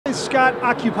Is Scott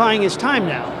occupying his time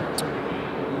now?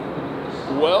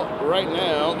 Well, right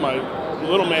now, my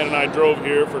little man and I drove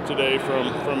here for today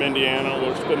from Indiana.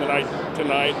 We'll spend the night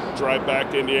tonight, drive back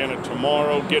to Indiana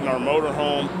tomorrow, get in our motor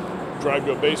home, drive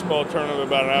to a baseball tournament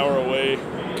about an hour away,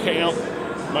 camp.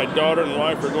 My daughter and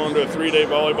wife are going to a 3-day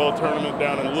volleyball tournament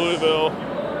down in Louisville,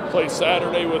 play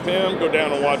Saturday with him, go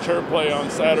down and watch her play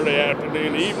on Saturday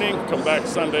afternoon, evening, come back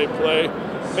Sunday, play.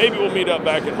 Maybe we'll meet up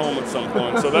back at home at some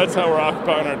point. So that's how we're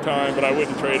occupying our time, but I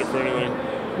wouldn't trade it for anything.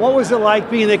 What was it like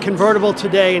being in the convertible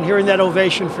today and hearing that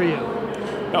ovation for you?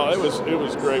 No, it was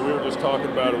great. We were just talking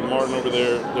about it with Martin over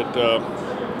there that,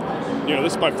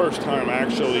 this is my first time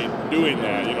actually doing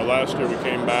that. Last year we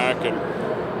came back and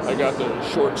I got the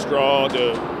short straw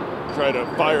to try to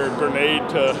fire a grenade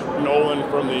to Nolan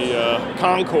from the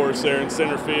concourse there in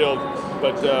center field.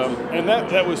 But and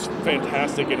that was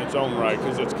fantastic in its own right,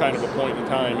 because it's kind of a point in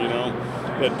time,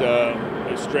 that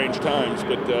it's strange times.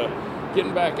 But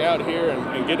getting back out here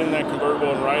and getting in that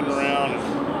convertible and riding around and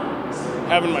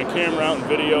having my camera out and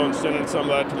video and sending some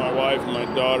of that to my wife and my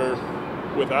daughter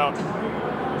without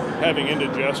having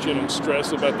indigestion and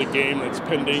stress about the game that's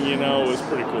pending, was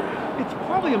pretty cool. It's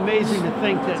probably amazing to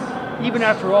think that even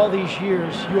after all these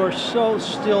years, you are so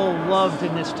still loved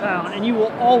in this town, and you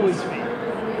will always be.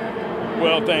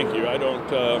 Well, thank you. I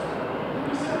don't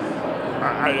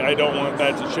want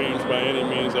that to change by any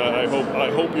means. I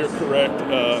hope you're correct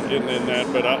in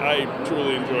that. But I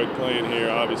truly enjoyed playing here.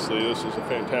 Obviously, this is a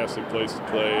fantastic place to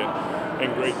play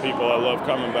and great people. I love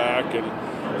coming back and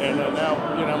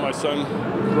now my son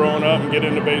growing up and get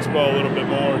into baseball a little bit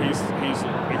more. He's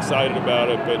excited about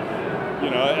it. But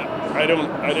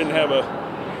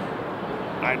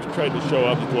I tried to show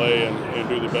up and play and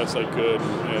do the best I could,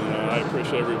 and I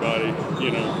appreciate everybody,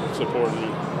 supporting me.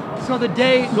 So the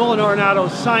day Nolan Arenado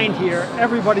signed here,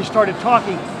 everybody started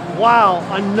talking, wow,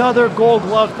 another Gold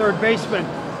Glove third baseman.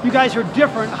 You guys are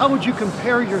different. How would you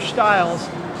compare your styles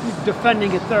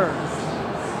defending at third?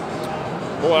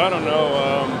 Well, I don't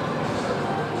know.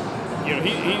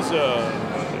 He's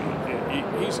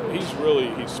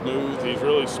smooth. He's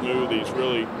really smooth. He's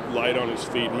really light on his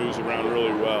feet, moves around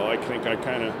really well. I think I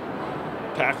kind of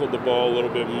tackled the ball a little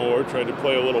bit more, tried to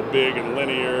play a little big and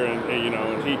linear,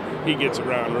 and he gets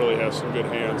around, really has some good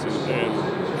hands and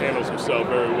handles himself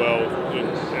very well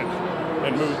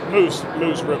and moves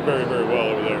very, very well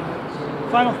over there.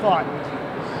 Final thought.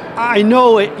 I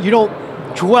know you don't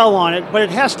dwell on it, but it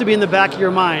has to be in the back of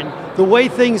your mind. The way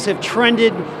things have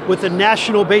trended with the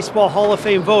National Baseball Hall of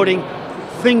Fame voting,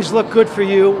 things look good for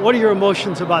you. What are your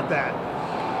emotions about that?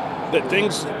 That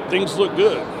things look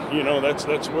good.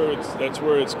 That's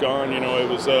where it's gone.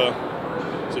 It's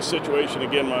a situation.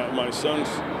 Again, my son's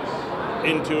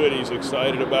into it. He's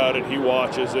excited about it. He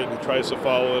watches it and tries to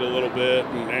follow it a little bit,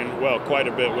 and quite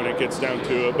a bit when it gets down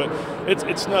to it. But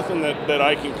it's nothing that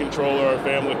I can control or our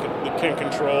family can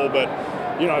control. But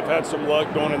I've had some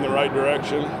luck going in the right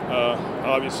direction.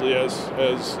 Obviously,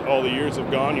 as all the years have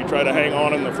gone, you try to hang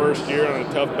on in the first year on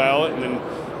a tough ballot, and then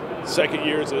second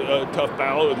year is a tough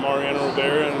ballot with Mariano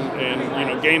Rivera,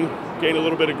 and gain a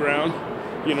little bit of ground.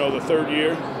 The third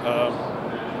year,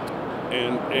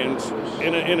 and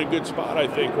in a good spot, I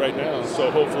think, right now.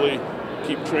 So hopefully,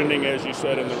 keep trending, as you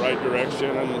said, in the right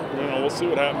direction, and we'll see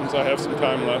what happens. I have some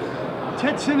time left.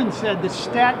 Ted Simmons said the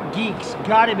stat geeks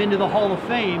got him into the Hall of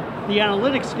Fame, the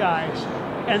analytics guys,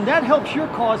 and that helps your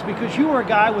cause because you were a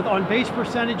guy with on-base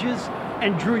percentages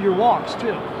and drew your walks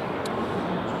too.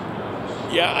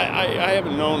 Yeah, I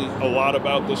haven't known a lot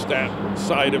about the stat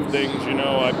side of things.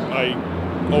 I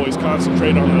always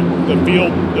concentrate on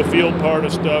the field part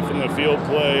of stuff and the field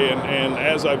play, and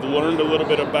as I've learned a little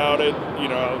bit about it,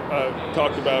 I've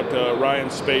talked about Ryan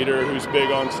Spader, who's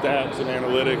big on stats and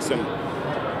analytics, and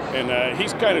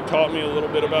he's kind of taught me a little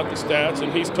bit about the stats,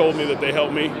 and he's told me that they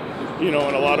help me, in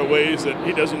a lot of ways that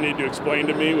he doesn't need to explain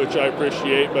to me, which I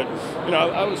appreciate. But,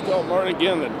 I was telling Martin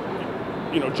again that,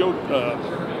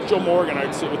 Joe Morgan,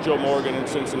 I'd sit with Joe Morgan in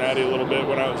Cincinnati a little bit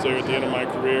when I was there at the end of my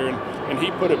career, and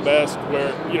he put it best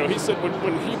where, he said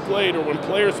when he played, or when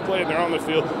players play and they're on the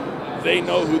field, they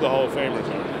know who the Hall of Famers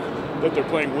are, that they're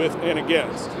playing with and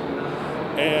against.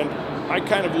 And I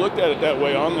kind of looked at it that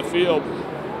way on the field.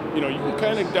 You can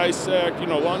kind of dissect,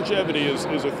 longevity is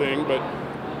a thing, but,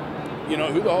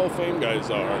 who the Hall of Fame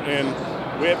guys are. And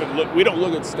we don't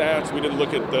look at stats, we didn't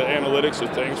look at the analytics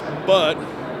of things, but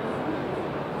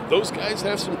those guys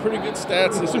have some pretty good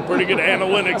stats and some pretty good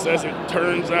analytics, as it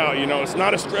turns out. It's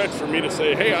not a stretch for me to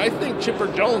say, hey, I think Chipper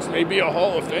Jones may be a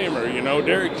Hall of Famer,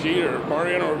 Derek Jeter,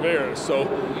 Mariano Rivera. So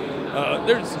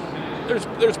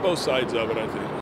there's both sides of it, I think.